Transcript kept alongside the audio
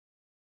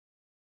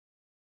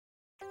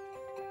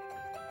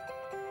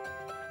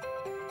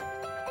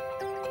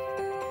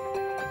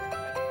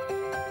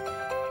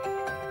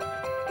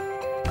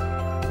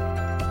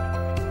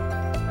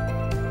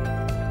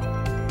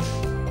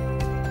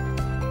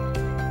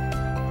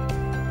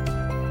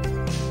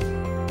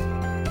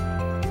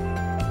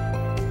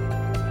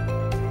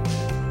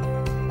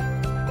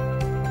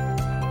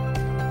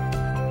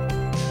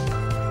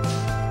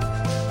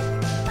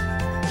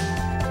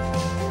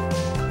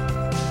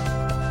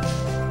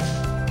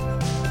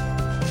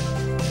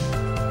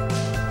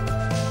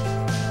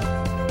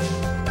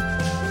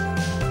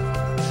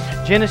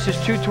Genesis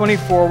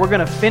 2:24. We're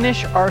going to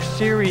finish our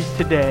series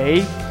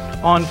today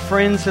on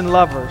friends and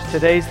lovers.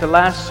 Today's the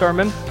last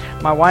sermon.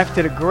 My wife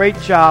did a great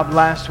job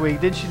last week.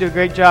 Didn't she do a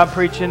great job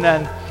preaching?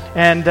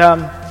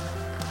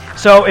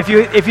 So if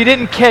you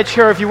didn't catch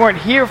her, if you weren't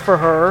here for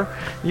her,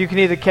 you can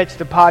either catch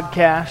the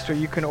podcast or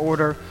you can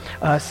order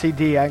a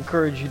CD. I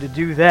encourage you to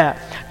do that.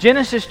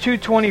 Genesis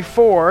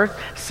 2:24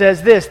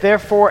 says this,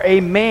 "Therefore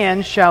a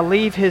man shall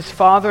leave his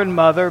father and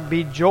mother,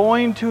 be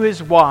joined to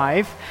his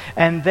wife,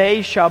 and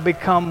they shall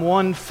become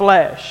one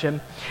flesh."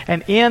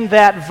 And in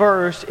that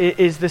verse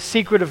is the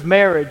secret of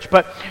marriage.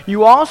 But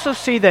you also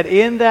see that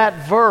in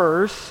that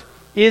verse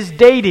is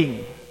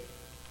dating.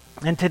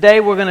 And today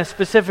we're going to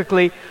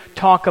specifically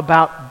talk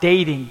about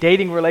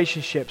dating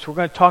relationships. We're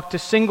going to talk to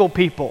single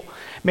people.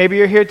 Maybe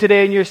you're here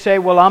today and you say,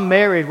 well, I'm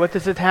married. What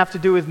does it have to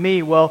do with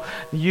me? Well,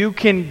 you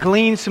can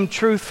glean some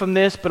truth from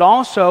this, but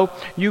also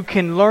you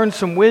can learn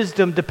some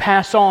wisdom to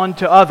pass on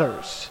to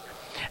others.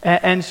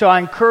 And so I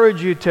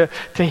encourage you to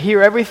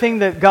hear everything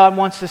that God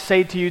wants to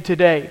say to you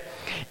today.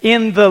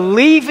 In the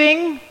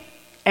leaving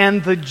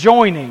and the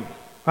joining,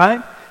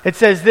 right? It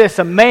says this,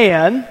 a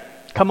man,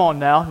 come on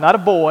now, not a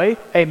boy,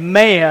 a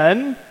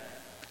man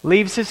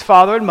leaves his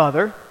father and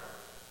mother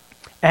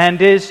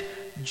and is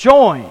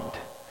joined.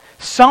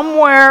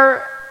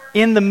 Somewhere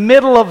in the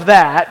middle of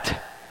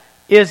that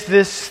is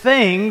this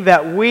thing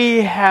that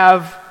we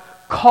have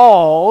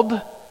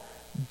called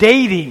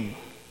dating.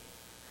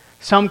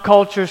 Some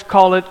cultures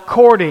call it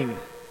courting.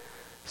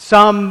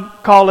 Some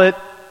call it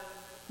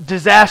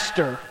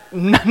disaster,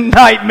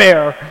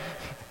 nightmare,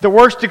 the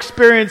worst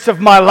experience of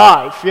my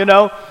life, you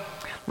know.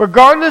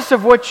 Regardless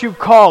of what you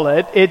call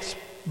it, it's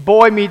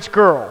boy meets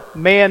girl,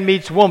 man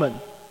meets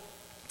woman.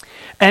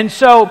 And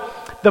so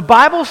the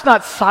Bible's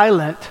not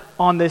silent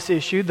on this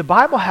issue. The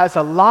Bible has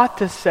a lot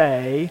to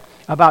say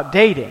about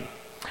dating.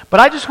 But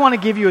I just want to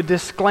give you a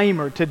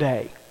disclaimer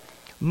today.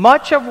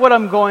 Much of what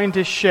I'm going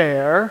to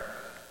share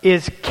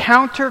is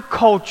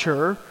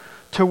counterculture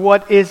to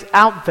what is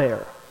out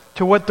there,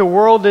 to what the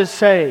world is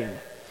saying,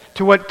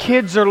 to what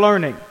kids are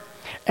learning.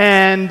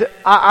 And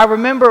I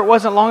remember it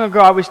wasn't long ago,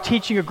 I was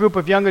teaching a group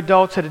of young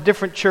adults at a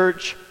different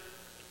church,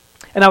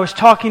 and I was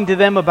talking to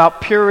them about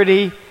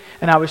purity,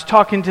 and I was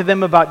talking to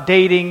them about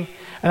dating,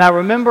 and I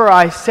remember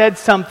I said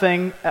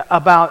something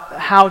about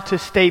how to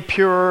stay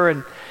pure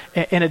and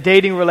in a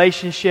dating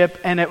relationship,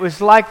 and it was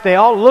like they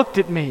all looked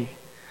at me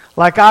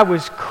like I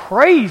was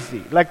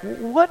crazy. Like,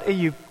 what are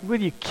you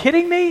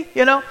kidding me?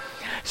 You know?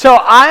 So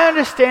I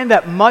understand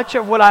that much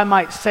of what I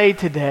might say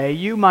today,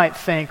 you might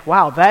think,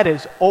 wow, that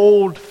is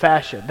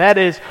old-fashioned. That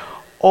is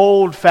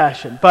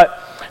old-fashioned. But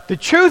the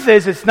truth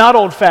is, it's not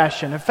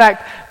old-fashioned. In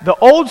fact, the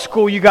old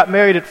school, you got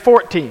married at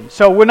 14.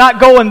 So we're not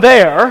going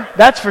there,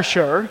 that's for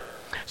sure.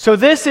 So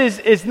this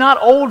is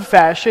not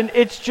old-fashioned,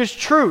 it's just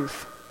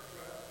truth.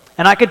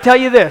 And I can tell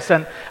you this,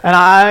 and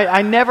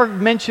I never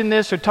mention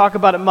this or talk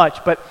about it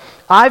much, but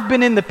I've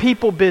been in the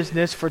people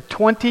business for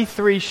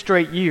 23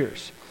 straight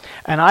years.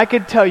 And I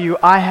can tell you,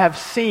 I have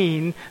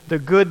seen the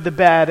good, the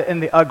bad,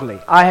 and the ugly.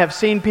 I have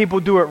seen people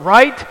do it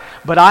right,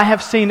 but I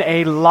have seen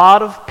a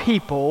lot of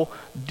people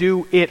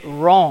do it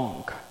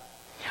wrong.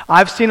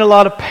 I've seen a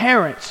lot of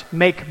parents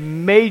make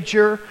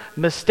major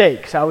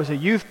mistakes. I was a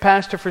youth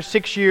pastor for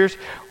 6 years,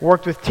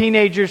 worked with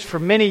teenagers for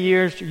many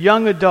years,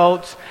 young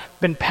adults,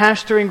 been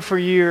pastoring for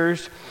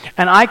years,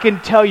 and I can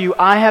tell you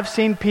I have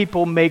seen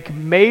people make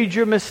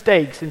major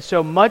mistakes. And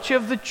so much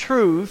of the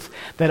truth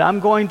that I'm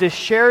going to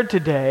share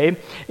today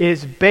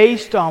is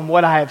based on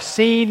what I have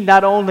seen,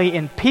 not only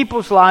in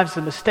people's lives,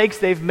 the mistakes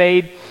they've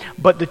made,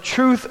 but the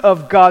truth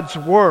of God's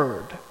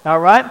Word. All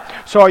right?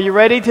 So are you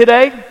ready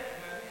today?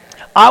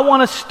 I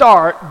want to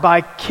start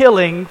by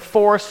killing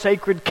 4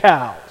 sacred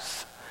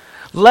cows.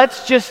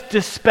 Let's just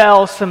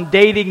dispel some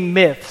dating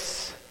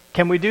myths.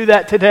 Can we do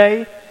that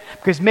today?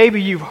 Because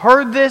maybe you've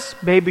heard this,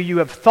 maybe you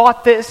have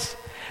thought this,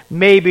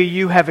 maybe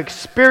you have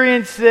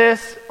experienced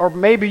this, or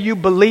maybe you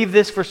believe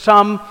this for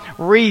some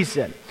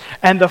reason.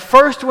 And the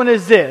first one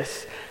is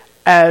this: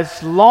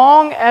 as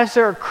long as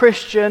they're a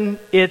Christian,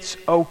 it's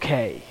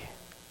okay.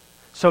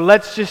 So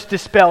let's just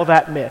dispel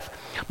that myth.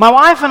 My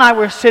wife and I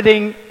were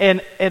sitting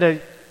in a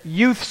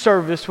youth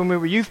service when we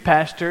were youth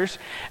pastors,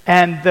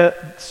 and the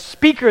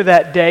speaker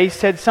that day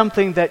said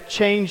something that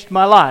changed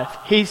my life.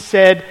 He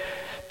said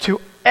to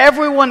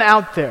everyone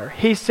out there,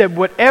 he said,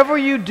 whatever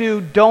you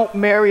do, don't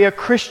marry a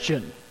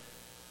Christian.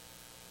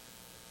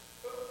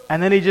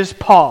 And then he just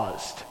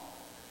paused.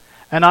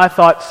 And I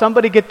thought,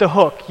 somebody get the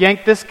hook,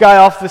 yank this guy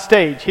off the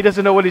stage. He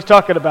doesn't know what he's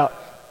talking about.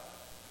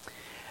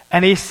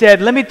 And he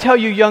said, let me tell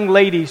you young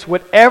ladies,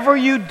 whatever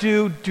you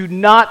do, do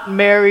not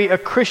marry a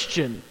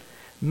Christian.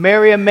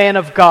 Marry a man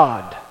of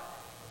God.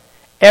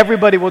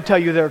 Everybody will tell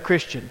you they're a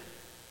Christian.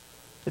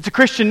 It's a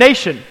Christian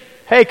nation.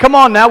 Hey, come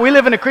on now, we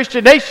live in a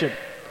Christian nation.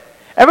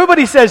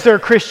 Everybody says they're a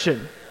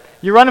Christian.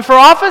 You running for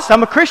office?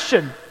 I'm a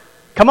Christian.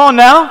 Come on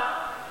now.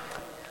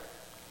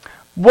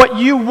 What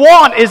you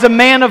want is a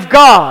man of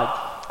God,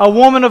 a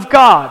woman of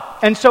God.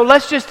 And so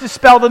let's just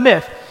dispel the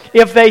myth.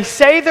 If they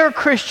say they're a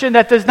Christian,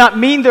 that does not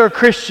mean they're a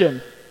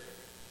Christian.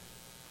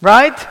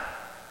 Right?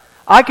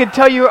 I could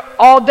tell you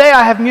all day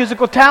I have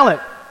musical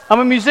talent. I'm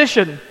a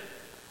musician.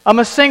 I'm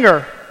a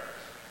singer.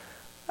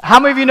 How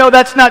many of you know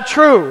that's not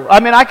true? I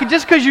mean,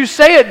 just because you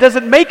say it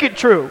doesn't make it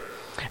true.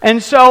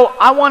 And so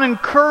I want to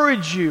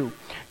encourage you.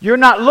 You're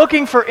not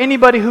looking for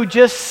anybody who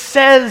just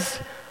says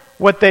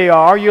what they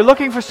are. You're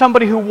looking for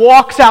somebody who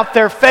walks out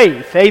their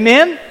faith.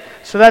 Amen?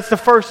 So that's the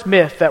first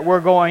myth that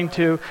we're going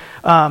to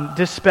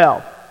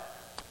dispel.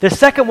 The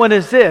second one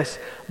is this: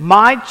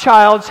 my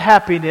child's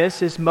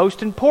happiness is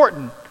most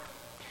important.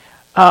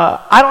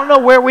 I don't know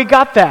where we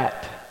got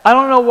that. I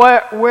don't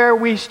know where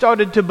we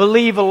started to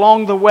believe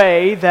along the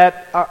way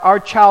that our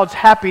child's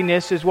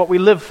happiness is what we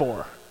live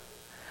for.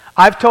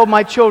 I've told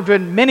my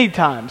children many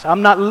times,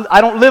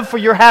 I don't live for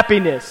your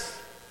happiness.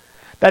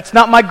 That's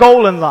not my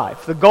goal in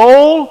life. The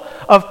goal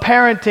of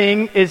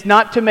parenting is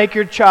not to make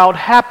your child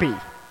happy.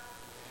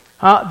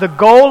 The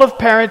goal of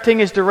parenting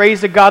is to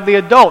raise a godly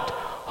adult.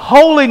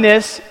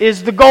 Holiness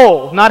is the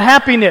goal, not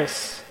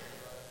happiness.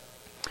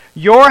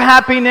 Your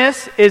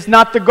happiness is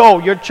not the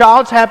goal. Your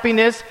child's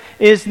happiness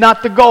is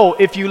not the goal.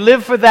 If you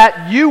live for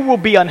that, you will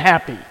be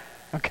unhappy.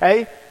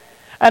 Okay?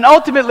 And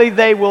ultimately,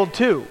 they will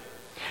too.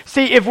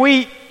 See, if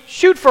we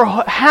shoot for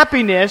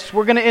happiness,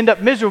 we're going to end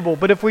up miserable.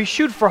 But if we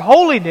shoot for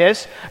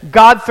holiness,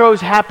 God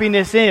throws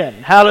happiness in.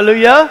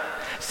 Hallelujah.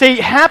 See,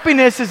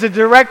 happiness is a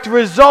direct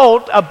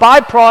result, a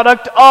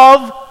byproduct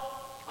of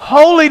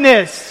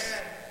holiness.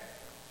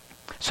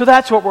 So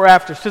that's what we're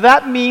after. So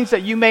that means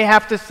that you may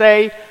have to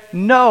say,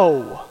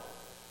 no,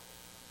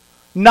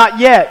 not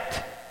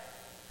yet.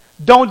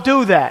 Don't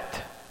do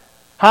that.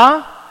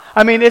 Huh?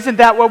 I mean, isn't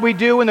that what we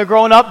do when they're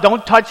growing up?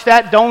 Don't touch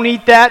that. Don't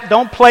eat that.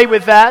 Don't play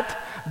with that.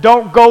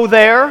 Don't go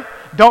there.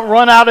 Don't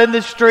run out in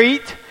the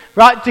street,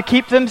 right? To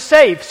keep them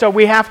safe. So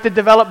we have to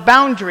develop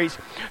boundaries.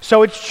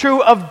 So it's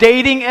true of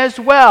dating as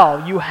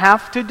well. You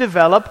have to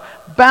develop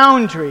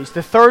boundaries.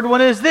 The third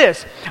one is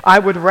this: I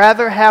would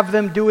rather have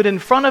them do it in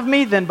front of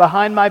me than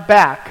behind my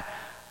back.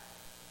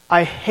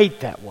 I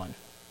hate that one.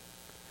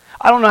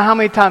 I don't know how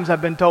many times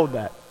I've been told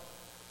that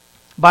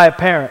by a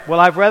parent. Well,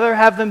 I'd rather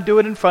have them do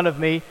it in front of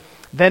me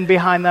than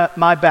behind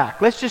my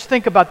back. Let's just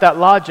think about that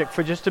logic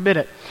for just a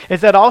minute.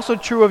 Is that also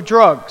true of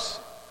drugs?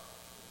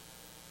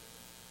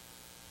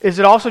 Is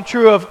it also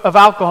true of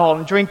alcohol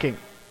and drinking?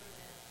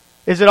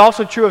 Is it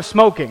also true of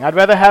smoking? I'd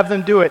rather have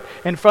them do it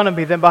in front of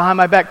me than behind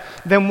my back.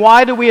 Then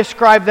why do we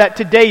ascribe that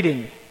to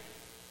dating?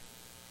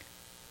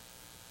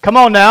 Come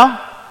on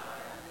now.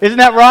 Isn't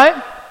that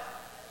right?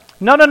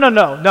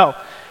 No.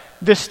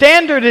 The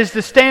standard is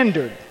the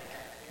standard.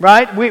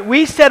 Right?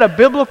 We set a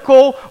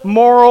biblical,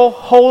 moral,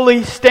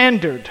 holy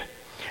standard.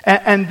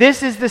 And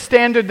this is the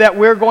standard that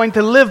we're going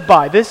to live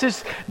by. This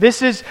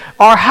is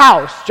our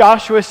house.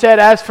 Joshua said,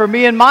 as for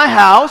me and my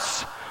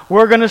house,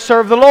 we're going to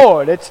serve the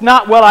Lord. It's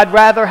not, well, I'd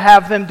rather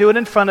have them do it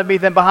in front of me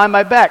than behind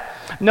my back.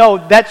 No,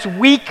 that's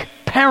weak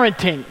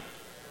parenting.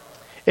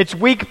 It's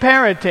weak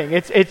parenting.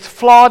 It's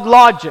flawed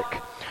logic.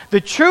 The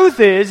truth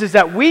is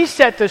that we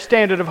set the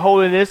standard of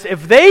holiness.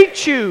 If they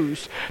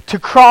choose to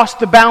cross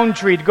the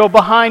boundary, to go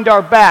behind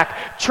our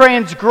back,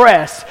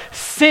 transgress,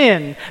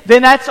 sin,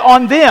 then that's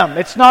on them.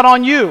 It's not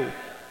on you.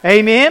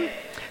 Amen?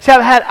 See,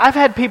 I've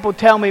had people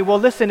tell me, well,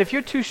 listen, if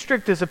you're too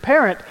strict as a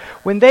parent,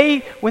 when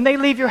they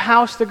leave your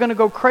house, they're going to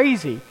go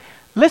crazy.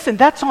 Listen,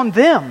 that's on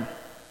them.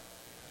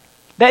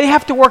 They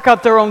have to work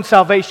out their own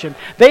salvation.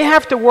 They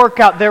have to work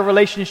out their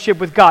relationship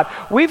with God.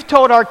 We've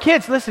told our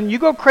kids, listen, you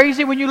go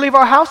crazy when you leave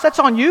our house, that's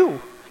on you.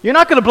 You're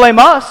not going to blame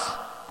us.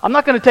 I'm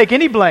not going to take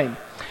any blame.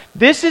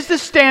 This is the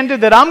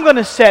standard that I'm going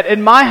to set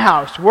in my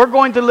house. We're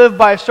going to live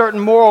by a certain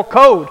moral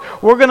code.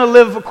 We're going to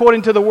live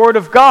according to the Word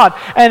of God.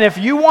 And if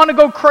you want to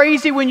go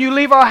crazy when you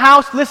leave our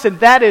house, listen,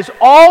 that is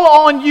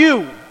all on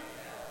you.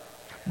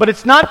 But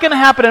it's not going to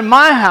happen in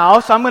my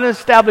house. I'm going to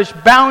establish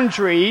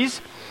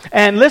boundaries.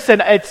 And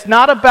listen, it's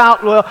not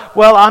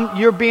about,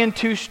 you're being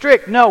too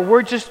strict. No,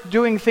 we're just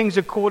doing things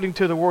according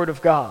to the Word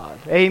of God.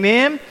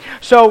 Amen?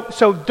 So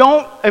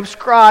don't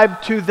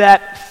ascribe to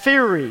that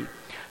theory.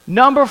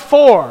 Number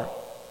 4,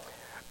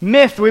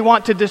 myth we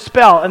want to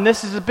dispel, and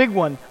this is a big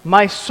one.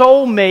 My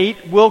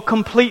soulmate will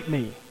complete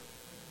me.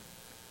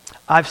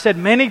 I've said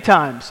many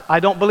times,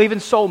 I don't believe in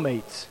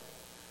soulmates.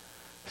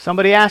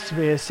 Somebody asked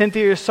me, is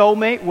Cynthia your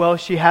soulmate? Well,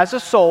 she has a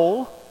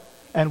soul,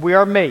 and we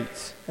are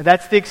mates. And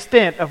that's the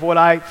extent of what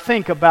I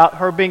think about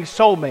her being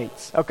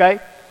soulmates, okay?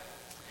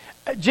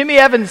 Jimmy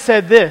Evans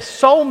said this: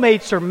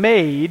 soulmates are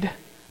made,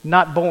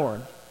 not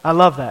born. I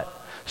love that.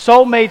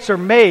 Soulmates are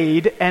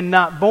made and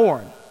not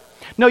born.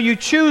 No, you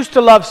choose to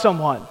love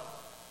someone.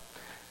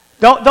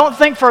 Don't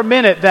think for a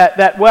minute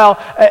that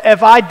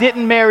if I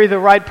didn't marry the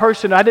right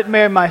person, I didn't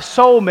marry my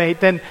soulmate,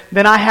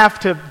 then I have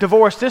to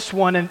divorce this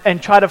one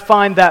and try to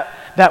find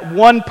that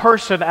one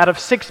person out of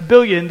 6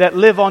 billion that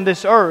live on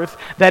this earth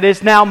that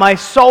is now my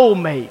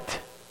soulmate.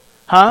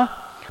 Huh?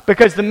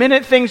 Because the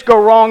minute things go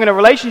wrong in a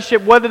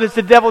relationship, what does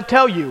the devil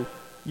tell you?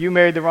 You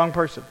married the wrong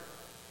person.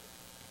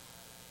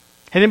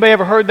 Anybody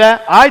ever heard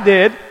that? I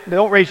did.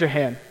 Don't raise your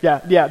hand.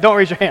 Yeah, don't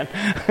raise your hand.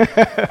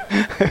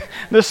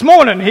 This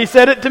morning, he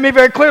said it to me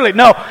very clearly.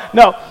 No.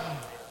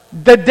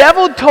 The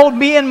devil told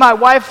me and my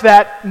wife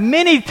that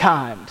many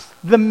times.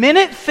 The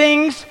minute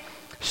things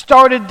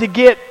started to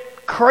get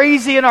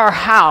crazy in our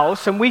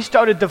house and we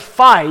started to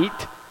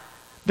fight,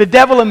 the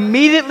devil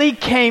immediately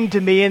came to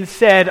me and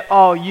said,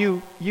 oh,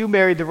 you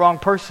married the wrong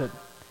person.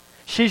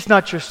 She's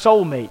not your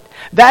soulmate.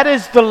 That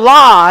is the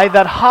lie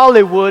that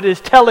Hollywood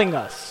is telling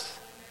us.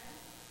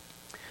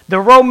 The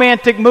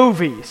romantic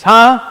movies,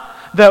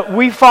 that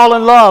we fall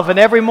in love and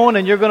every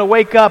morning you're going to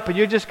wake up and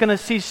you're just going to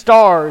see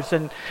stars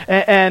and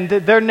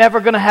they're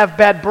never going to have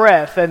bad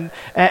breath and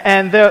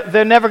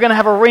they're never going to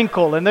have a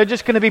wrinkle and they're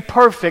just going to be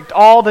perfect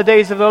all the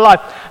days of their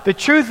life. The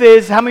truth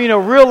is, how many of you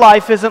know real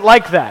life isn't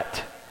like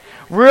that?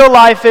 Real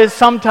life is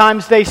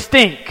sometimes they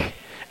stink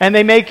and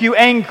they make you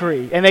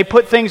angry and they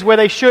put things where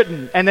they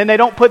shouldn't and then they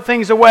don't put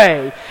things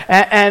away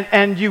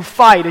and you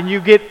fight and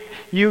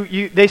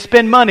they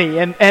spend money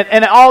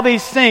and all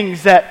these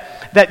things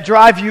that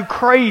drive you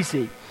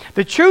crazy.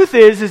 The truth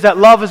is that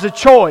love is a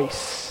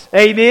choice.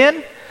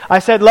 Amen? I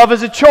said love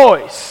is a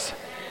choice.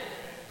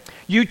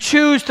 You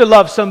choose to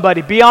love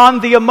somebody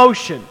beyond the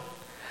emotion.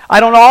 I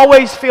don't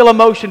always feel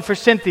emotion for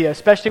Cynthia,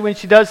 especially when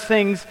she does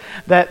things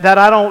that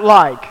I don't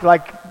like,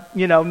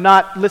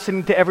 not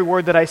listening to every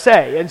word that I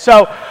say. And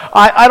so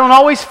I don't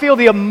always feel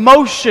the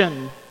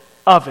emotion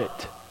of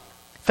it.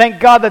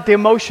 Thank God that the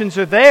emotions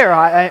are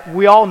there.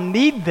 We all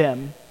need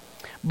them.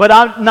 But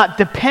I'm not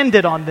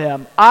dependent on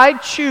them. I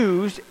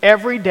choose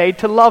every day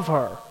to love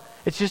her.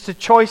 It's just a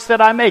choice that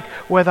I make,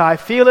 whether I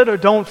feel it or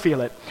don't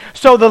feel it.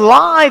 So the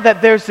lie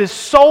that there's this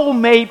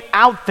soulmate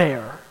out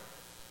there,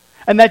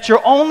 and that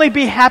you'll only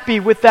be happy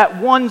with that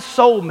one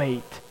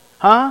soulmate,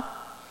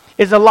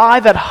 is a lie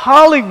that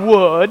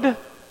Hollywood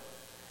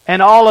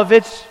and all of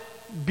its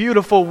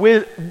beautiful,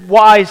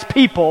 wise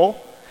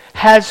people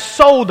has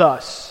sold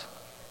us.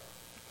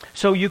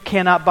 So you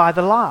cannot buy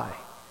the lie.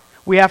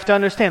 We have to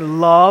understand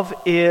love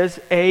is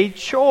a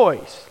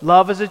choice.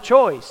 Love is a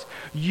choice.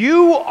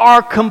 You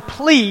are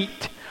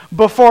complete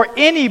before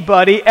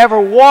anybody ever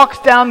walks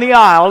down the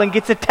aisle and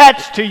gets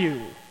attached to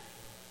you.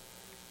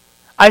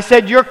 I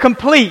said you're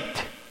complete.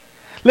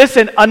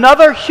 Listen,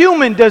 another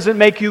human doesn't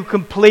make you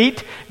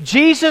complete.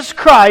 Jesus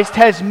Christ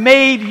has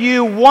made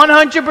you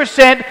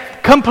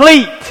 100%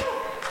 complete.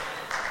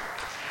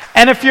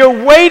 And if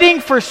you're waiting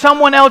for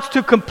someone else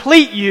to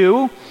complete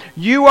you,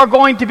 you are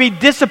going to be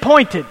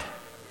disappointed.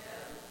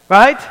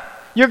 Right?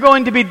 You're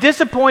going to be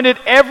disappointed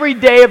every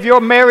day of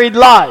your married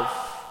life.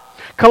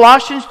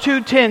 Colossians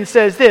 2:10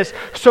 says this,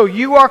 so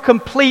you are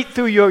complete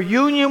through your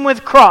union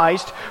with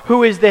Christ,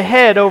 who is the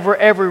head over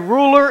every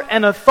ruler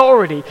and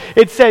authority.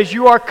 It says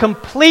you are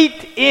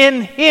complete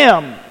in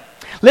Him.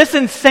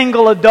 Listen,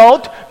 single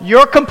adult,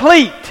 you're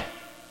complete.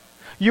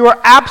 You are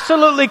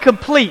absolutely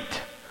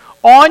complete.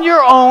 On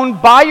your own,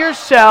 by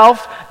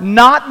yourself,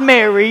 not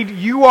married,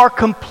 you are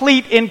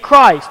complete in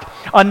Christ.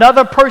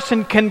 Another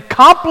person can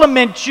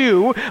compliment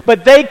you,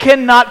 but they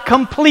cannot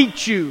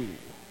complete you.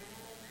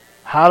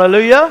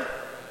 Hallelujah.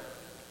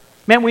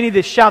 Man, we need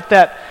to shout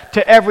that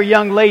to every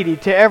young lady,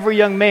 to every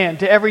young man,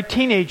 to every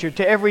teenager,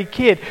 to every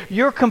kid.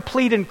 You're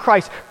complete in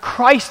Christ.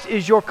 Christ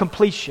is your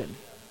completion.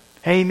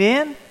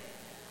 Amen?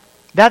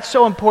 That's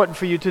so important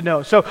for you to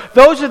know. So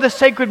those are the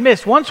sacred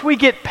myths. Once we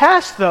get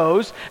past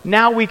those,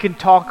 now we can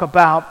talk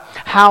about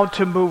how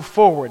to move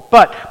forward.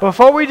 But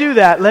before we do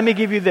that, let me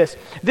give you this.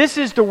 This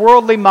is the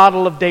worldly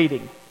model of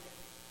dating.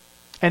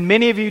 And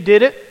many of you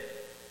did it.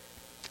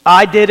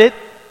 I did it.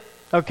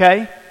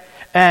 Okay?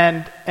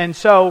 And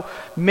so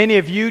many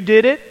of you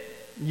did it.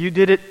 You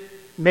did it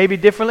maybe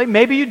differently.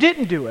 Maybe you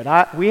didn't do it.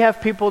 We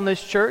have people in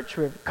this church,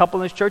 we have a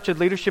couple in this church, and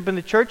leadership in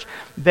the church.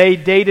 They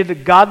dated a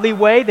godly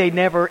way. They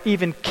never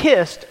even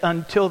kissed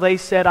until they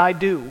said, I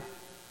do.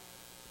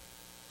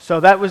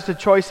 So that was the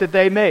choice that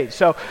they made.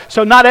 So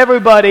not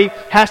everybody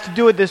has to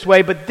do it this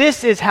way, but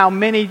this is how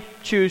many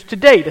choose to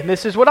date. And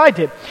this is what I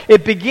did.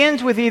 It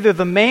begins with either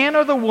the man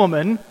or the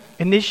woman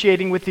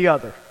initiating with the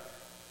other.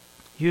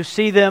 You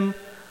see them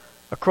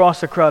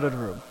across a crowded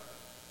room.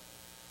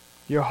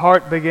 Your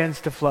heart begins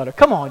to flutter.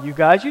 Come on, you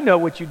guys, you know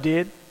what you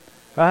did,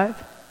 right?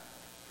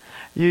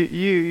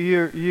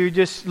 You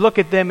just look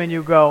at them and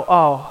you go,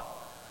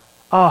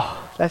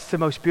 oh, that's the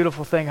most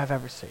beautiful thing I've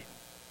ever seen,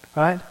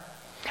 right?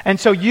 And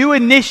so you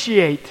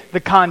initiate the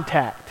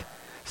contact.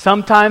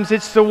 Sometimes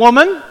it's the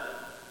woman.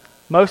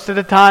 Most of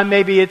the time,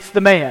 maybe it's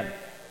the man.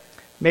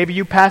 Maybe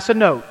you pass a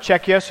note,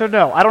 check yes or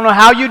no. I don't know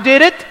how you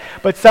did it,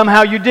 but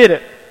somehow you did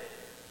it.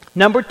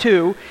 Number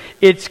 2,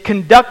 it's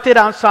conducted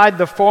outside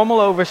the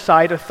formal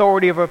oversight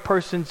authority of a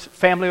person's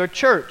family or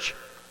church.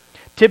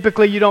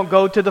 Typically, you don't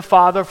go to the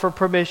father for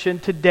permission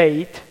to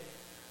date.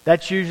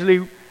 That's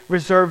usually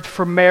reserved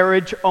for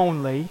marriage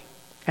only.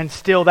 And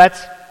still,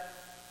 that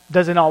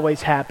doesn't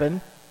always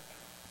happen.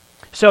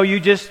 So you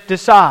just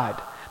decide.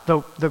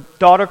 The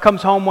daughter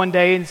comes home one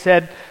day and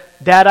said,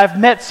 Dad, I've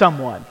met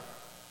someone.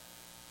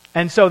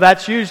 And so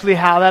that's usually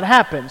how that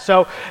happens.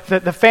 So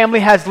the family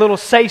has little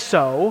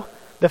say-so.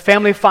 The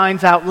family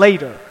finds out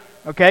later,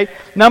 okay?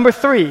 Number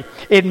 3,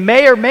 it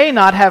may or may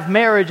not have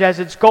marriage as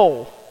its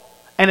goal,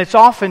 and it's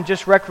often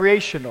just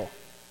recreational.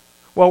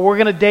 Well, we're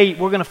going to date.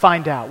 We're going to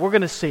find out. We're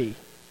going to see.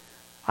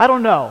 I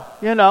don't know.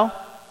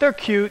 They're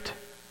cute.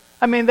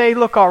 I mean, they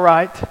look all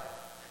right.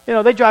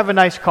 They drive a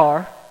nice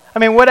car. I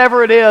mean,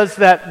 whatever it is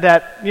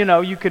that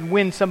you can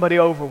win somebody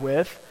over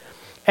with.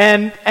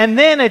 And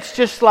then it's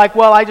just like,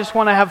 well, I just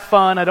want to have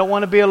fun. I don't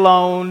want to be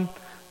alone.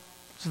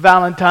 It's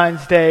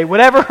Valentine's Day.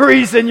 Whatever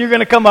reason you're going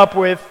to come up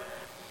with.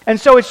 And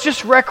so it's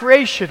just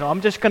recreational.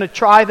 I'm just going to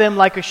try them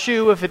like a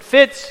shoe. If it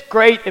fits,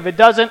 great. If it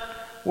doesn't,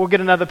 we'll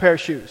get another pair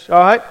of shoes. All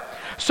right?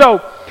 So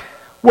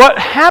what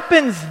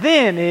happens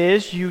then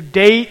is you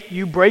date,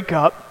 you break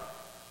up.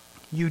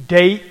 You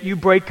date, you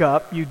break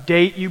up. You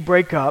date, you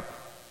break up.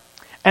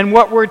 And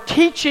what we're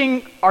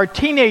teaching our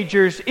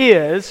teenagers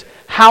is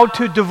how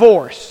to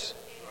divorce.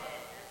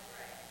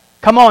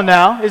 Come on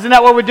now. Isn't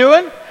that what we're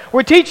doing?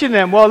 We're teaching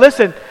them, well,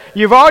 listen,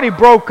 you've already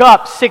broke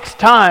up 6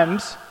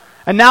 times,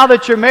 and now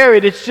that you're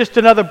married, it's just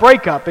another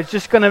breakup. It's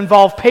just going to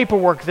involve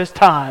paperwork this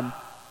time.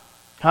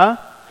 Huh?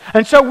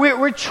 And so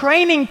we're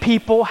training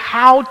people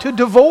how to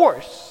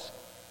divorce.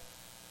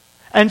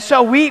 And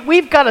so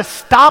we've got to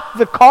stop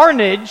the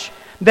carnage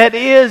that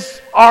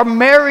is our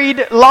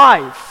married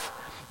life.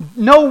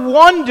 No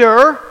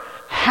wonder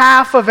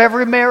half of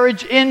every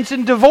marriage ends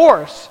in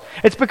divorce.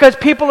 It's because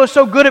people are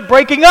so good at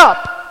breaking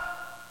up.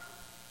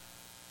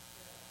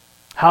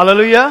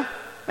 Hallelujah.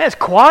 Man, it's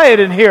quiet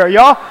in here.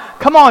 Y'all,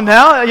 come on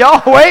now.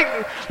 Y'all awake?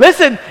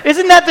 Listen,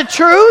 isn't that the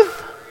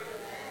truth?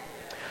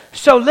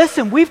 So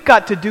listen, we've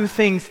got to do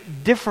things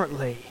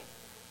differently.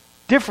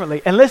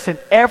 And listen,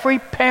 every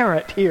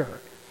parent here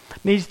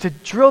needs to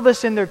drill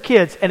this in their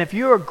kids. And if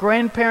you're a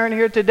grandparent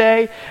here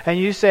today and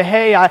you say,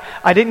 hey,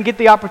 I didn't get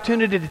the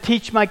opportunity to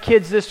teach my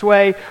kids this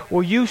way,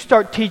 well, you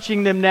start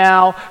teaching them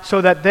now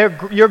so that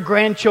your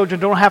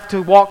grandchildren don't have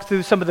to walk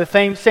through some of the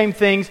same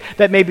things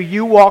that maybe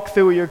you walk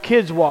through or your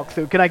kids walk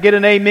through. Can I get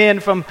an amen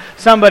from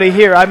somebody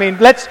here? I mean,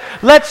 let's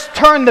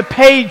turn the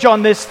page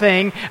on this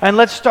thing and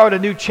let's start a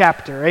new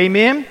chapter.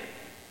 Amen?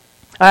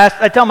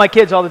 I tell my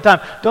kids all the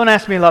time, don't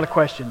ask me a lot of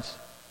questions.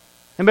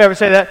 Anybody ever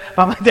say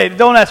that?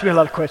 Don't ask me a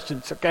lot of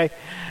questions, okay?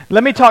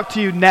 Let me talk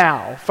to you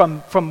now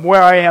from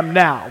where I am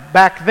now.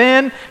 Back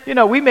then,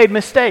 we made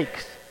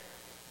mistakes.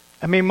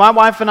 I mean, my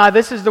wife and I,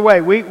 this is the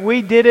way.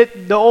 We did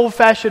it the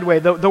old-fashioned way,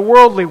 the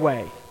worldly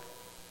way.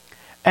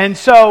 And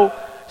so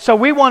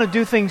we want to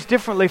do things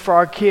differently for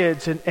our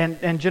kids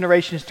and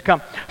generations to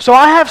come. So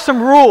I have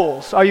some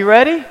rules. Are you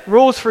ready?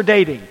 Rules for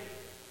dating.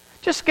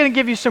 Just going to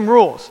give you some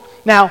rules.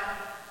 Now,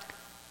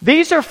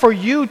 these are for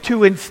you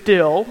to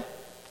instill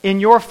in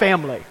your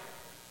family.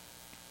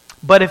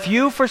 But if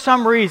you, for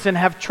some reason,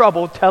 have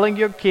trouble telling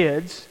your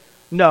kids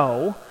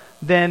no,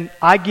 then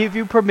I give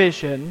you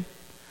permission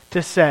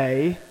to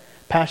say,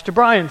 Pastor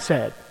Brian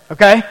said,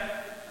 okay?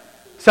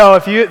 So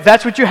if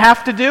that's what you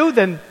have to do,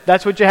 then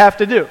that's what you have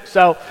to do.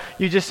 So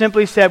you just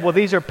simply said, well,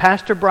 these are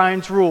Pastor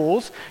Brian's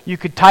rules. You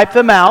could type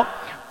them out,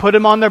 put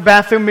them on their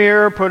bathroom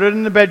mirror, put it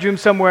in the bedroom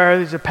somewhere.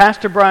 These are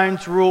Pastor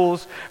Brian's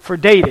rules for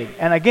dating.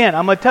 And again,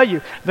 I'm going to tell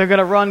you, they're going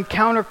to run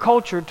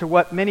counterculture to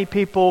what many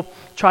people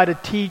try to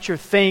teach or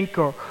think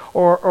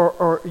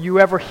or you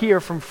ever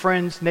hear from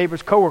friends,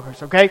 neighbors,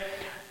 coworkers, okay?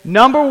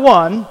 Number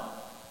 1,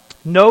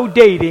 no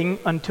dating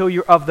until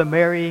you're of the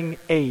marrying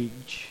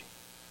age.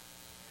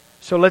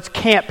 So let's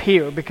camp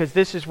here because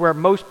this is where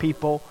most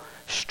people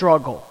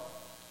struggle.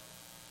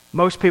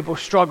 Most people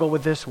struggle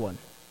with this one.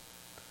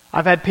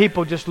 I've had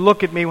people just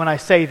look at me when I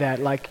say that,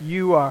 like,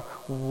 you are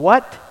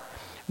what?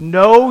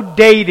 No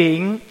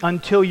dating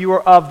until you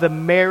are of the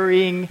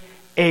marrying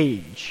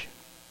age.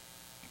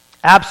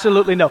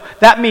 Absolutely no.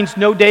 That means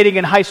no dating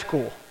in high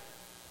school.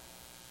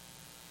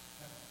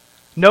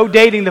 No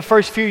dating the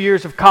first few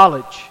years of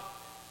college.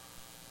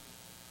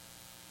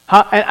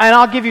 And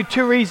I'll give you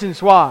 2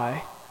 reasons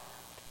why.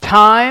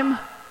 Time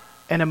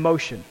and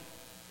emotion.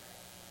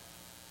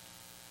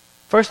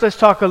 First, let's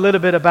talk a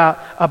little bit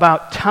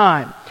about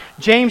time.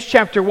 James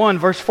chapter 1,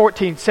 verse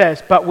 14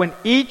 says, but when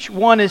each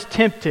one is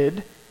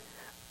tempted,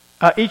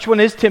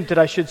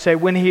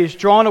 when he is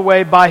drawn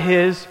away by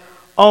his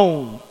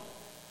own.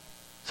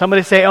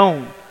 Somebody say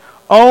own.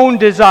 Own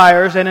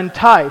desires and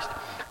enticed.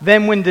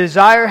 Then when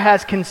desire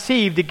has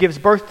conceived, it gives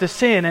birth to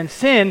sin. And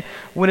sin,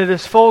 when it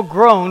is full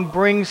grown,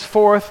 brings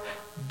forth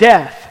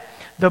death.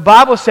 The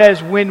Bible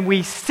says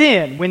when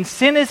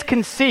sin is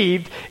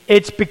conceived,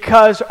 it's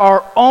because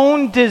our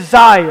own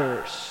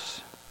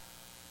desires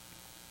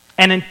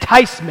and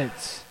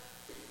enticements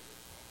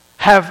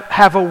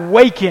have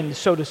awakened,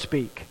 so to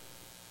speak.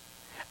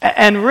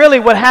 And really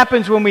what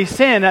happens when we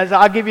sin, as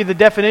I'll give you the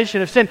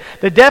definition of sin.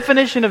 The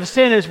definition of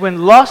sin is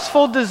when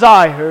lustful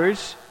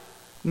desires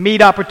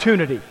meet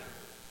opportunity.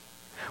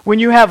 When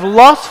you have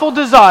lustful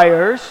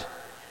desires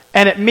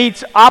and it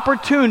meets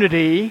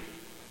opportunity,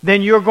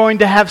 then you're going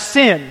to have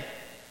sin.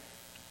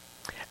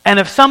 And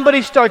if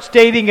somebody starts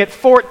dating at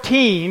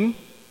 14,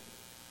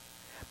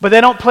 but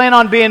they don't plan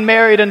on being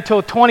married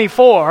until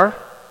 24,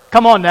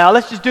 come on now,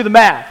 let's just do the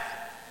math.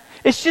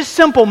 It's just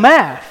simple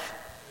math.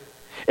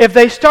 If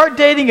they start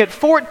dating at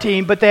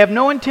 14, but they have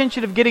no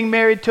intention of getting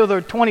married till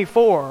they're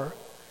 24,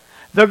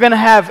 they're going to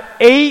have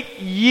 8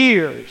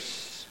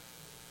 years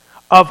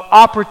of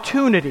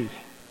opportunity.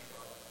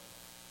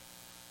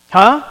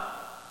 Huh?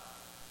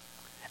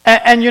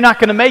 And you're not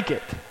going to make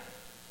it.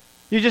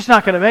 You're just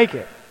not going to make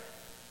it.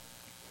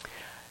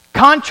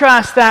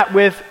 Contrast that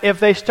with if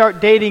they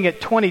start dating at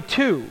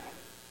 22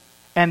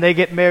 and they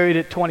get married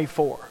at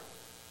 24.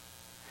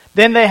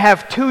 Then they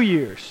have 2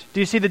 years. Do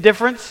you see the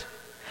difference?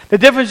 The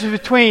difference is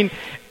between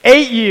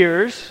 8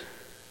 years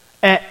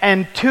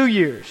and 2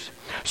 years.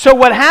 So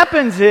what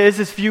happens is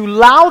if you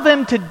allow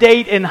them to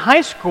date in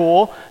high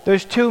school,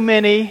 there's too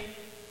many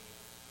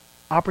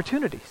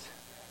opportunities.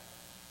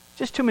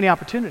 Just too many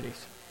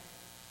opportunities.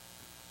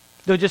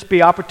 There'll just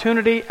be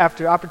opportunity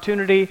after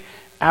opportunity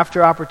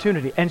after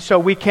opportunity. And so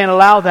we can't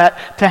allow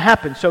that to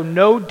happen. So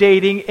no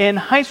dating in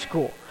high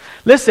school.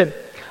 Listen,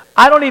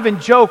 I don't even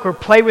joke or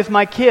play with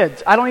my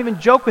kids. I don't even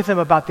joke with them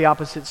about the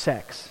opposite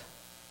sex.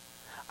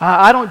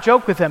 I don't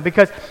joke with them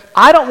because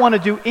I don't want to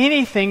do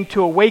anything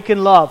to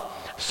awaken love.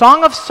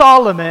 Song of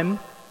Solomon,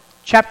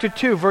 chapter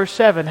 2, verse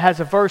 7, has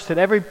a verse that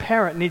every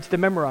parent needs to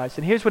memorize.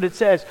 And here's what it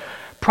says.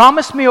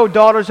 Promise me, O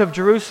daughters of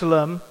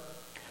Jerusalem,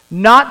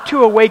 not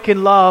to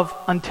awaken love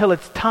until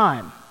it's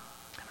time.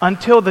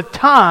 Until the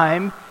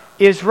time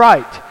is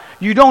right.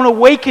 You don't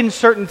awaken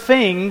certain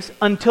things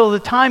until the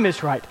time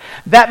is right.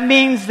 That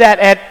means that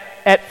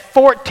at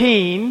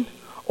 14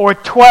 or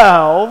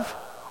 12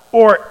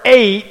 or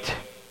 8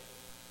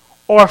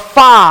 or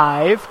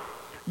 5,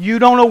 you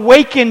don't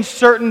awaken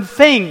certain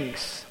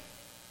things.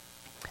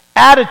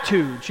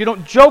 Attitudes. You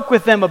don't joke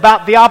with them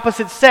about the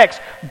opposite sex,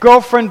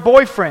 girlfriend,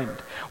 boyfriend.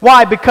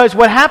 Why? Because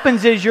what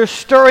happens is you're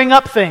stirring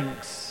up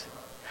things.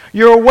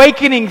 You're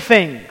awakening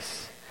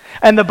things.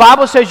 And the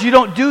Bible says you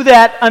don't do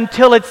that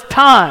until it's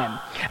time.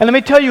 And let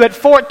me tell you, at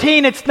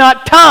 14, it's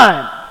not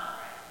time.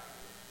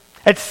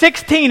 At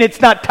 16,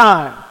 it's not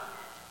time.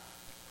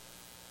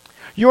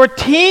 Your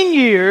teen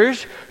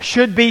years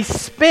should be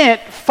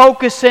spent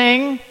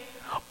focusing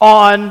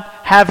on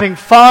having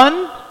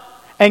fun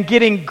and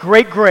getting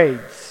great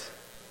grades.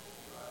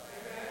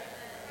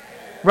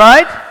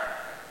 Right?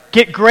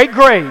 Get great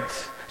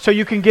grades so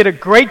you can get a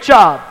great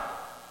job.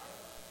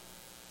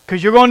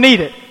 Because you're going to need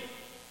it.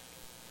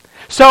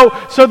 So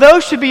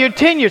those should be your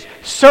 10 years.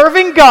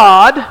 Serving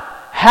God,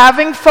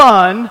 having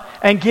fun,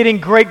 and getting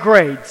great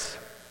grades.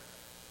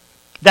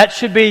 That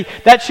should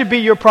be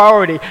your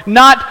priority.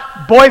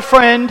 Not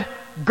boyfriend,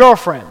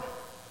 girlfriend.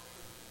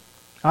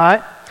 All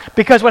right?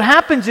 Because what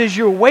happens is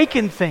you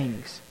awaken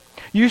things.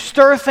 You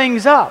stir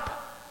things up.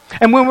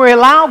 And when we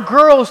allow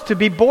girls to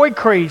be boy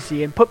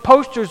crazy and put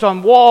posters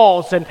on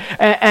walls and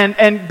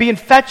be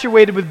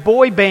infatuated with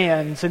boy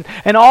bands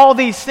and all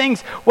these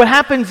things, what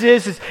happens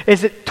is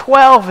at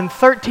 12 and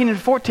 13 and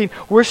 14,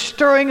 we're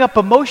stirring up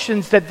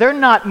emotions that they're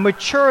not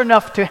mature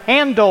enough to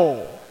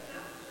handle.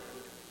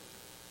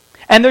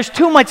 And there's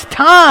too much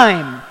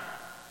time.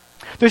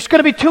 There's going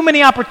to be too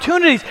many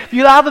opportunities. If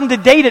you allow them to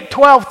date at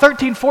 12,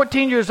 13,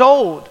 14 years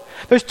old,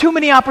 there's too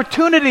many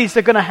opportunities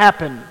that are going to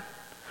happen.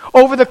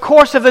 Over the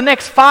course of the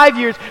next 5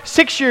 years,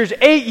 6 years,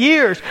 8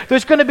 years,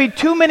 there's going to be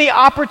too many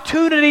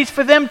opportunities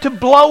for them to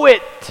blow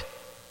it.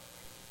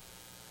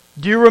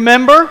 Do you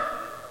remember?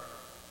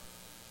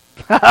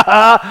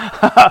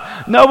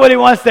 Nobody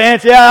wants to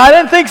answer. Yeah, I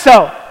didn't think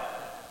so.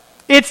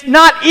 It's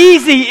not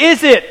easy,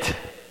 is it?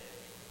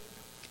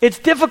 It's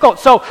difficult.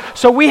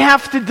 So we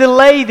have to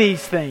delay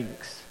these things.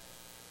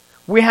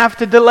 We have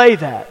to delay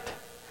that.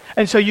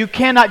 And so you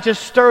cannot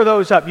just stir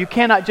those up. You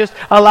cannot just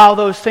allow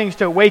those things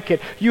to awaken.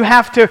 You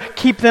have to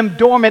keep them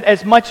dormant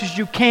as much as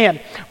you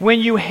can. When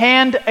you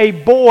hand a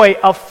boy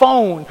a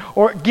phone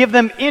or give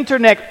them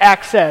internet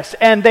access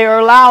and they are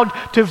allowed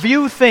to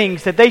view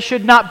things that they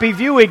should not be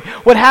viewing,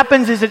 what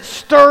happens is it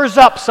stirs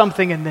up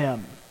something in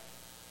them.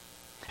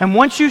 And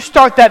once you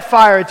start that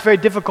fire, it's very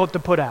difficult to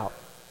put out.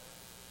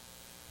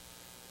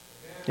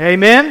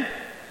 Amen?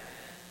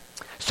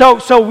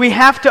 So we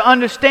have to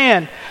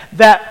understand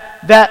that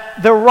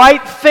the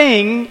right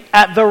thing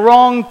at the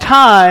wrong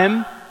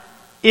time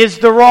is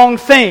the wrong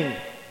thing.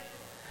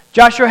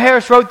 Joshua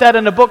Harris wrote that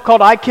in a book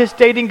called I Kiss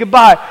Dating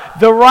Goodbye.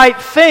 The right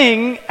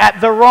thing at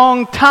the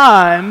wrong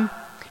time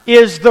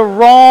is the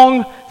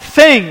wrong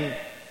thing.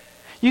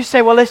 You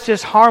say, well, it's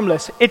just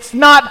harmless. It's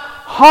not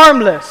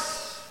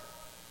harmless.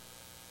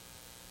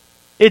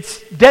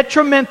 It's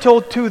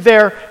detrimental to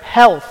their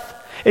health.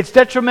 It's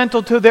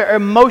detrimental to their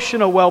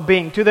emotional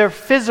well-being, to their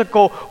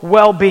physical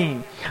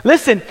well-being.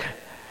 Listen,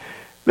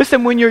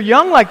 when you're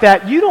young like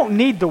that, you don't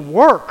need the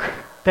work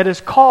that is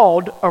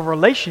called a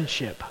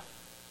relationship.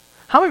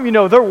 How many of you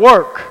know their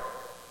work?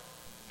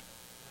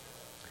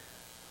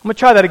 I'm going to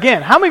try that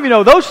again. How many of you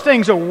know those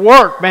things are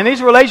work, man?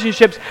 These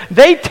relationships,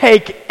 they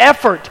take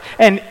effort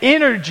and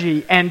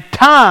energy and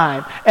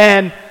time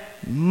and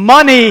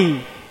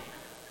money.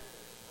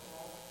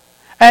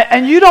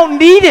 And you don't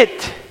need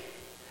it.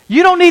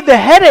 You don't need the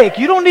headache.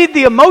 You don't need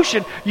the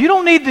emotion. You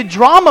don't need the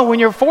drama when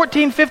you're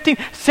 14, 15,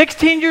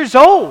 16 years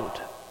old.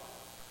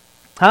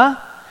 Huh?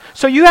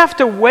 So you have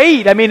to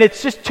wait. I mean,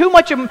 it's just too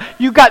much.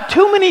 You've got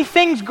too many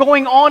things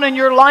going on in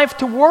your life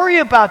to worry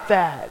about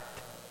that.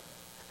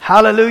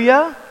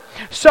 Hallelujah.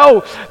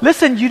 So,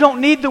 listen, you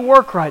don't need the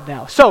work right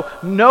now. So,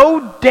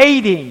 no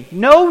dating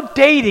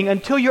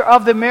until you're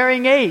of the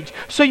marrying age.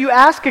 So you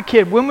ask a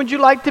kid, when would you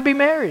like to be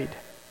married?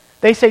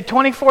 They say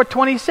 24,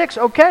 26.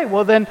 Okay,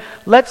 well then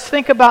let's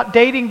think about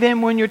dating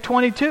them when you're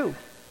 22.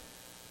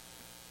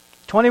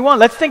 21.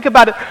 Let's think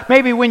about it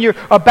maybe when you're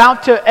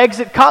about to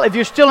exit college. If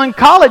you're still in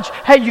college,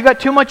 hey, you got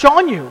too much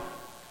on you.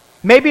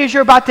 Maybe as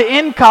you're about to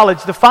end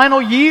college, the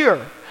final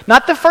year.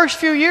 Not the first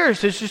few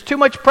years. There's just too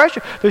much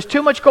pressure. There's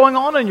too much going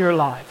on in your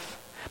life.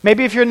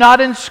 Maybe if you're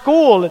not in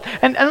school.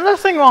 And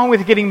nothing wrong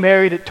with getting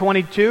married at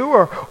 22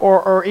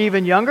 or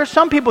even younger.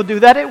 Some people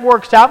do that. It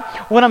works out.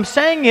 What I'm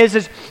saying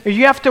is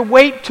you have to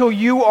wait till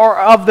you are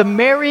of the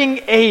marrying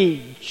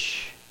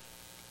age.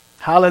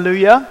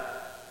 Hallelujah.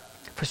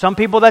 For some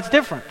people, that's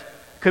different.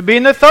 Could be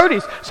in their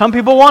 30s. Some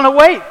people want to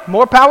wait.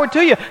 More power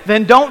to you.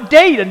 Then don't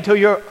date until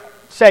you're,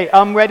 say,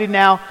 I'm ready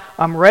now.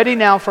 I'm ready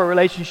now for a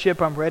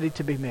relationship. I'm ready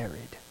to be married.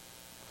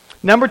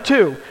 Number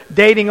 2,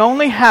 dating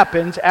only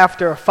happens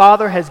after a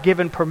father has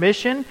given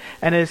permission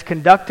and is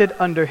conducted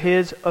under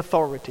his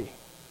authority.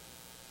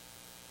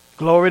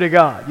 Glory to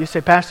God. You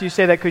say, Pastor, you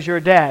say that because you're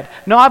a dad.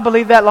 No, I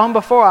believed that long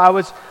before I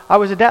was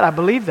a dad. I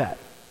believe that.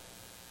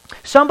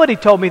 Somebody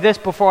told me this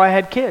before I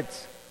had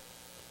kids.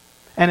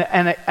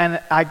 And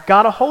I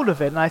got a hold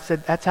of it and I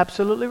said, that's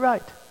absolutely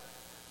right.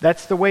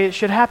 That's the way it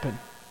should happen.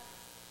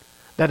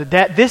 That a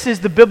dad, this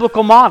is the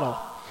biblical model.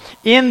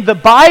 In the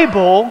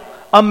Bible,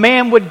 a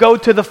man would go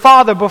to the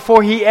father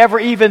before he ever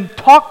even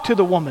talked to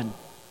the woman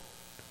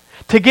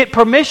to get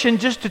permission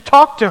just to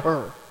talk to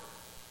her.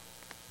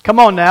 Come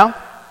on now.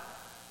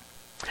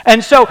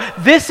 And so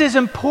this is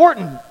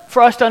important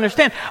for us to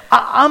understand.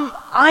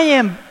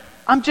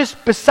 I'm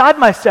just beside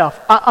myself.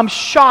 I'm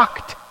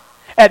shocked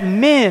at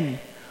men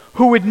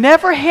who would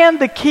never hand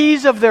the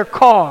keys of their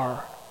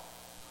car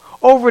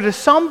over to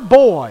some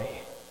boy,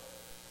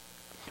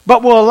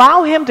 but will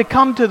allow him to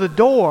come to the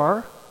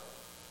door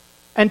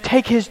and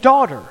take his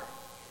daughter.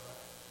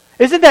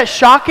 Isn't that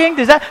shocking?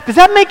 Does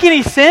that make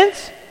any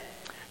sense?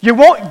 You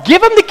won't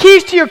give him the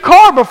keys to your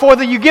car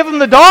before you give him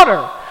the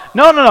daughter.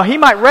 No. He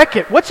might wreck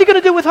it. What's he going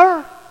to do with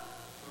her?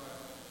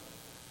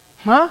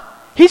 Huh?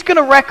 He's going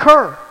to wreck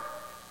her.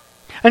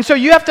 And so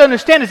you have to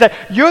understand is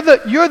that you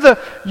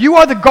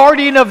are the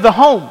guardian of the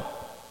home.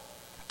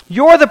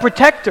 You're the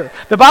protector.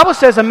 The Bible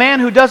says a man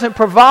who doesn't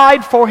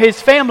provide for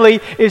his family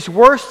is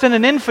worse than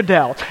an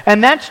infidel.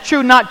 And that's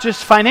true not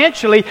just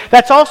financially,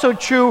 that's also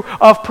true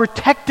of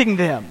protecting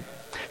them.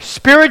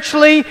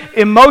 Spiritually,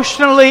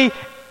 emotionally,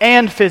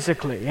 and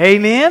physically.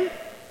 Amen?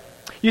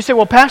 You say,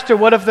 well, Pastor,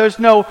 what if there's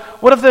no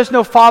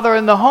father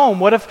in the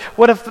home? What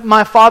if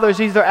my father is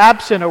either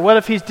absent or what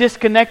if he's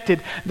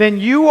disconnected? Then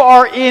you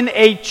are in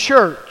a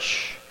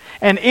church.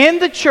 And in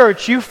the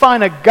church, you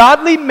find a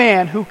godly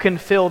man who can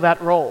fill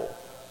that role.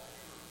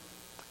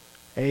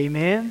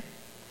 Amen.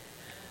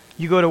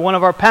 You go to one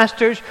of our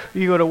pastors,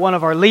 you go to one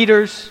of our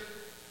leaders,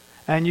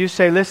 and you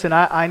say, listen,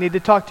 I need to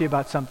talk to you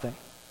about something.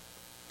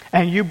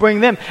 And you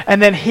bring them.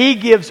 And then he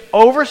gives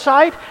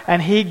oversight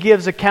and he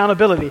gives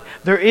accountability.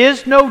 There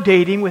is no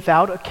dating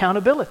without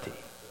accountability.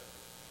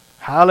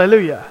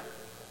 Hallelujah.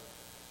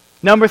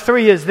 Number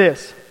 3 is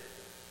this.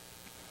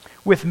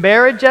 With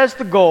marriage as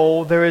the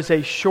goal, there is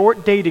a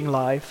short dating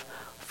life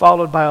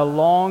followed by a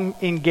long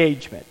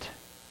engagement.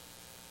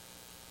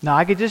 Now,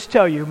 I could just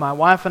tell you, my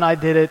wife and I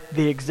did it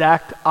the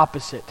exact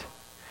opposite.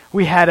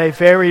 We had a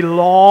very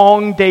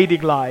long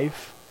dating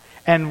life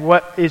and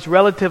what is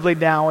relatively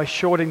now a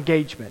short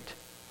engagement.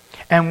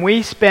 And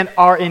we spent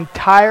our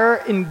entire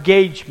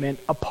engagement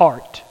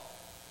apart.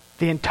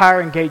 The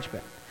entire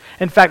engagement.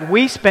 In fact,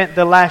 we spent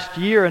the last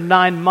year and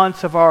 9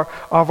 months of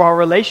our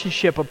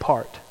relationship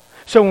apart.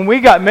 So when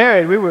we got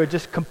married, we were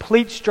just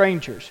complete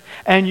strangers.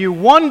 And you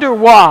wonder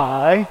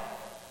why,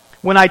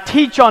 when I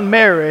teach on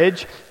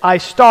marriage, I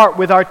start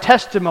with our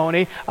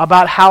testimony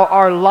about how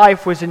our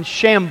life was in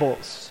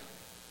shambles.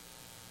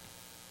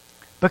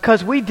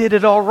 Because we did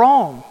it all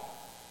wrong.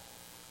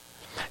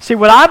 See,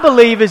 what I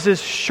believe is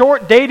this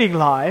short dating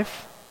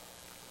life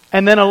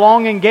and then a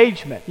long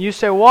engagement. You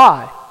say,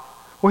 why?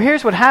 Well,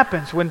 here's what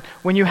happens.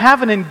 When you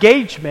have an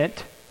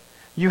engagement,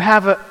 you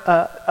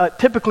have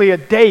typically a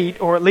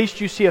date, or at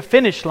least you see a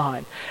finish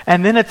line.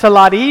 And then it's a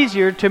lot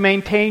easier to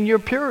maintain your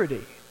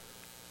purity.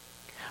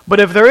 But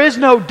if there is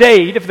no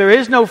date, if there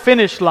is no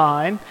finish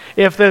line,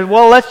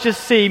 let's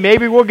just see,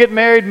 maybe we'll get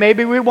married,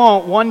 maybe we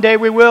won't. One day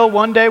we will,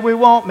 one day we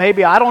won't,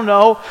 maybe, I don't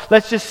know.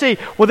 Let's just see.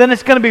 Well, then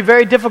it's going to be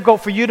very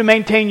difficult for you to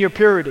maintain your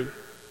purity.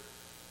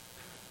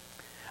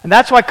 And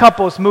that's why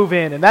couples move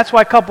in, and that's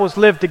why couples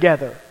live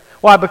together.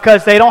 Why?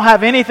 Because they don't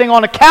have anything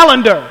on a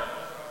calendar.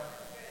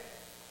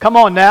 Come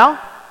on now.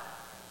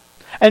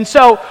 And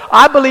so,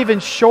 I believe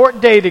in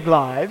short dating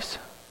lives.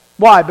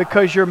 Why?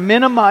 Because you're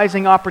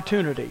minimizing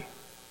opportunity.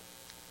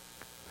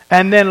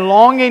 And then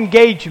long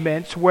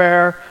engagements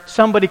where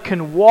somebody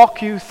can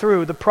walk you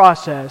through the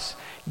process,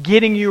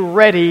 getting you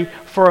ready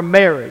for a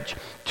marriage.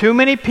 Too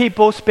many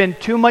people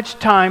spend too much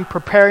time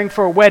preparing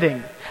for a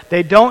wedding.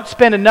 They don't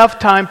spend enough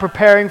time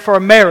preparing for a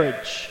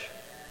marriage.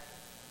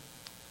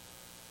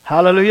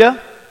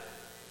 Hallelujah.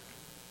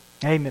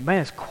 Amen.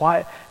 Man, it's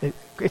quiet.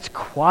 It's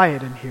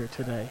quiet in here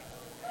today.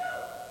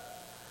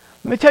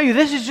 Let me tell you,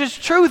 this is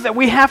just truth that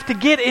we have to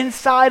get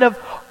inside of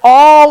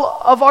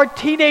all of our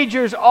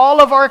teenagers,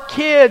 all of our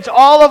kids,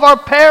 all of our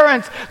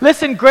parents.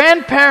 Listen,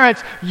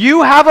 grandparents,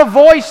 you have a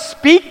voice.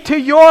 Speak to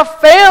your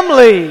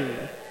family.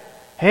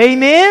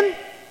 Amen?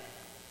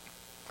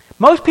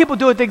 Most people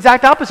do it the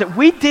exact opposite.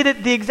 We did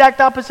it the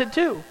exact opposite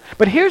too.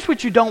 But here's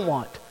what you don't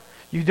want.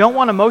 You don't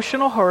want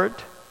emotional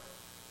hurt.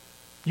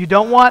 You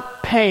don't want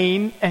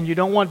pain, and you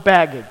don't want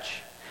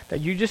baggage that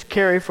you just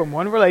carry from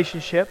one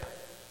relationship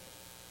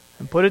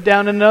and put it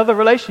down in another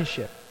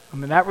relationship.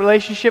 And when that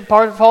relationship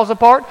falls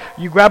apart,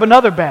 you grab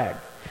another bag.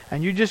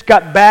 And you just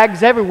got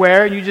bags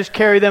everywhere, and you just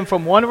carry them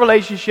from one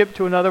relationship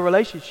to another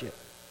relationship.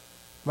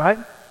 Right?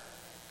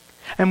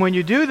 And when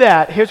you do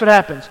that, here's what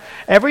happens.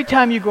 Every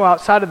time you go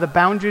outside of the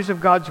boundaries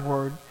of God's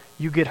Word,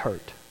 you get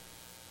hurt.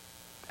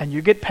 And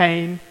you get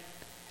pain,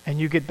 and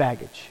you get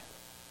baggage.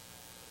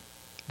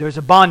 There's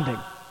a bonding.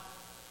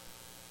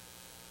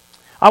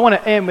 I want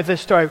to end with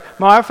this story.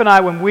 My wife and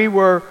I, when we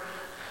were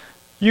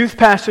youth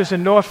pastors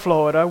in North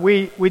Florida,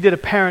 we did a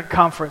parent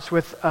conference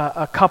with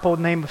a couple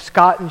named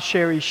Scott and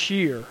Sherry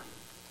Shear.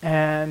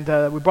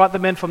 And we brought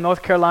them in from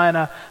North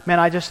Carolina. Man,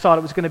 I just thought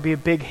it was going to be a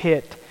big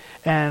hit.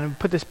 And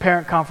put this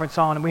parent conference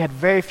on, and we had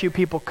very few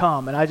people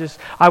come. And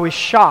I was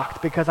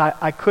shocked because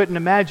I couldn't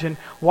imagine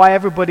why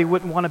everybody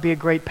wouldn't want to be a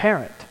great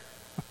parent.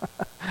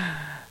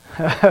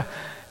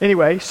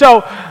 Anyway,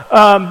 so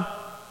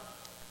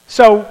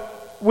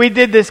we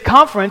did this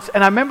conference,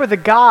 and I remember the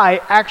guy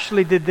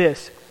actually did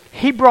this.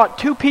 He brought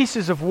 2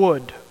 pieces of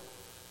wood.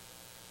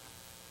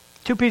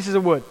 2 pieces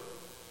of wood.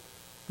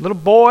 A little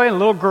boy and a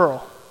little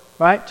girl,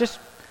 right? Just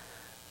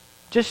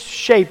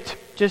shaped,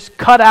 just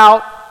cut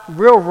out,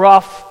 real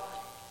rough,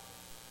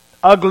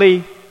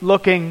 ugly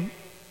looking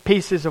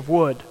pieces of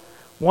wood.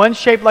 One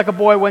shaped like a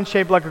boy, one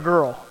shaped like a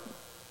girl.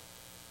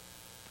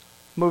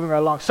 Moving right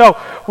along. So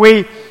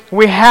we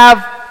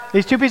have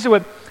these 2 pieces of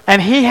wood, and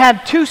he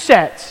had 2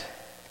 sets.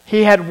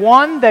 He had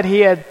one that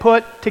he had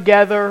put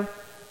together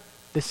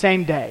the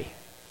same day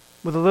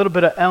with a little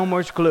bit of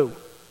Elmer's glue.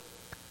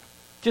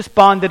 Just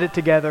bonded it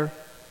together.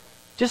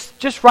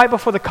 Just right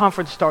before the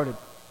conference started.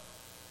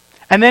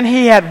 And then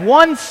he had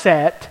one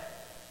set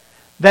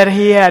that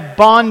he had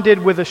bonded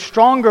with a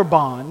stronger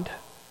bond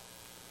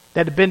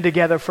that had been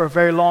together for a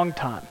very long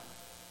time.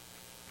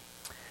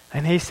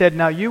 And he said,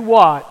 now you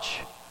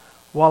watch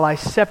while I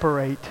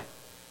separate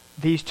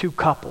these 2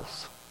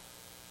 couples.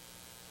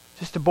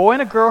 Just a boy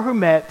and a girl who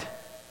met,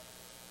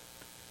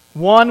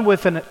 one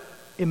with an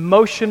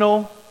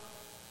emotional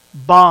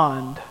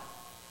bond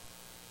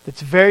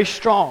that's very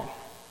strong.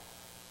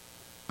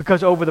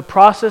 Because over the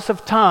process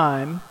of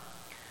time,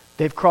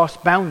 they've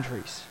crossed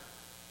boundaries.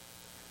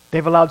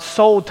 They've allowed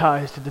soul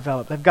ties to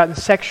develop. They've gotten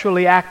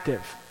sexually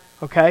active,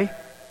 okay?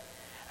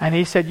 And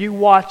he said, you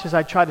watch as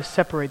I try to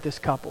separate this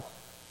couple.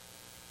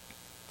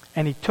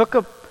 And he took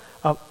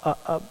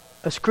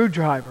a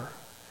screwdriver,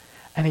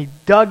 and he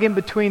dug in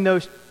between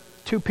those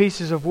 2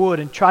 pieces of wood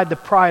and tried to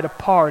pry it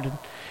apart.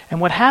 And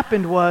what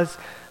happened was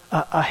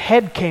a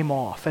head came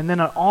off, and then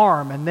an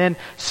arm, and then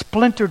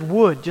splintered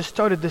wood just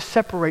started to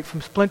separate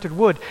from splintered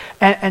wood.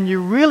 And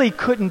you really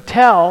couldn't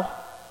tell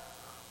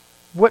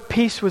what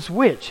piece was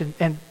which.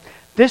 And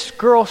this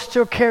girl's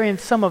still carrying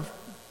some of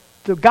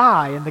the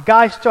guy, and the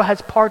guy still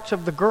has parts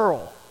of the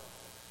girl.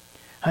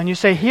 And you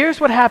say, here's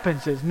what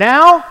happens is,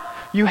 now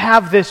you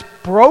have this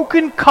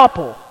broken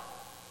couple,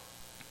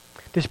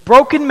 this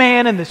broken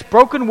man and this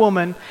broken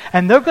woman,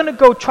 and they're going to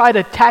go try to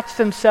attach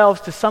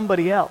themselves to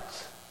somebody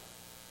else.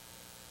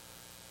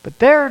 But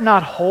they're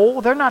not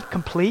whole, they're not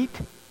complete.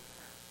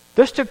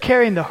 They're still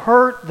carrying the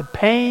hurt, the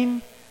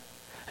pain.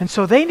 And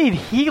so they need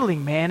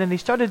healing, man. And he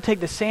started to take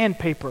the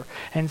sandpaper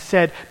and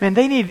said, man,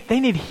 they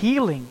need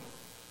healing.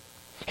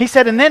 He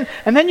said, and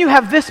then you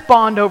have this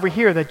bond over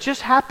here that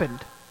just happened.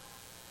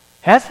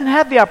 It hasn't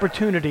had the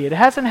opportunity. It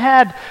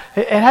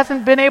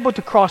hasn't been able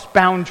to cross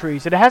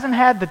boundaries. It hasn't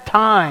had the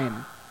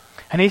time.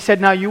 And he said,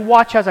 now you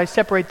watch as I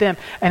separate them.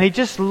 And he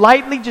just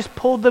lightly just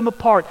pulled them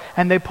apart.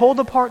 And they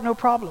pulled apart no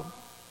problem.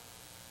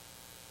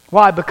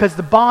 Why? Because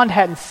the bond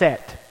hadn't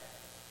set.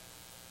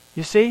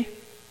 You see?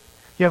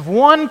 You have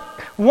one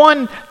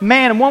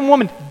man and one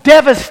woman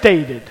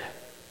devastated,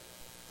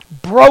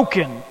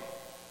 broken,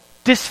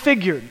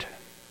 disfigured.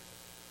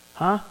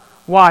 Huh?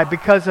 Why?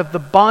 Because of the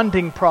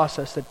bonding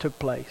process that took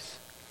place.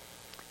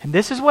 And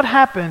this is what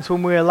happens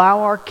when we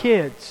allow our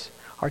kids,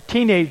 our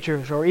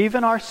teenagers, or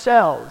even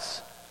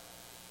ourselves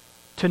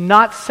to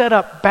not set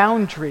up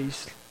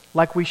boundaries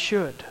like we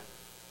should.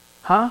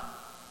 Huh?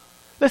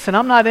 Listen,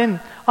 I'm not in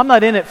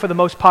it for the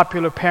most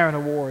popular parent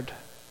award.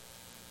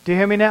 Do you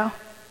hear me now?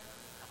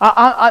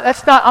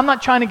 I'm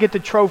not trying to get the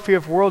trophy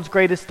of world's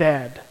greatest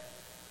dad.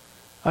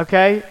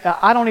 Okay?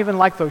 I don't even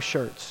like those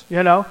shirts,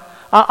 you know?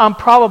 I'm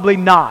probably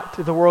not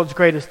the world's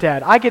greatest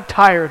dad. I get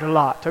tired a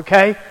lot,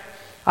 okay?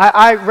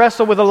 I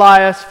wrestle with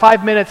Elias.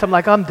 5 minutes, I'm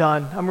like, I'm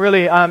done.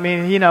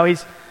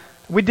 He's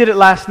We did it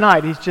last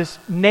night. He's just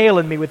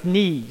nailing me with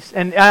knees.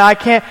 And I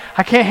can't,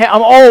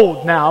 I'm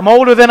old now. I'm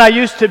older than I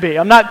used to be.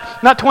 I'm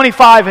not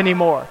 25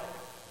 anymore.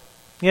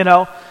 You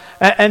know?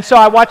 And so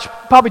I watch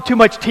probably too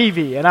much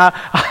TV, and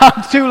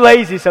I'm too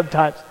lazy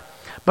sometimes.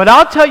 But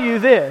I'll tell you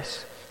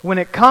this, when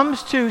it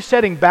comes to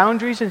setting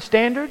boundaries and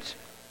standards,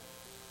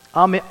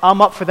 I'm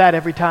up for that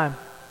every time.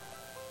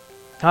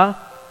 Huh?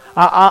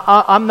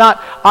 I'm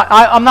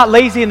not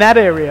lazy in that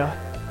area.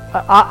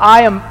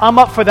 I'm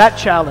up for that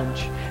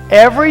challenge.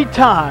 Every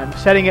time,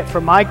 setting it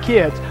for my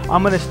kids,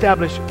 I'm going to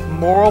establish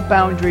moral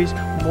boundaries,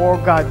 moral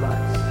guidelines.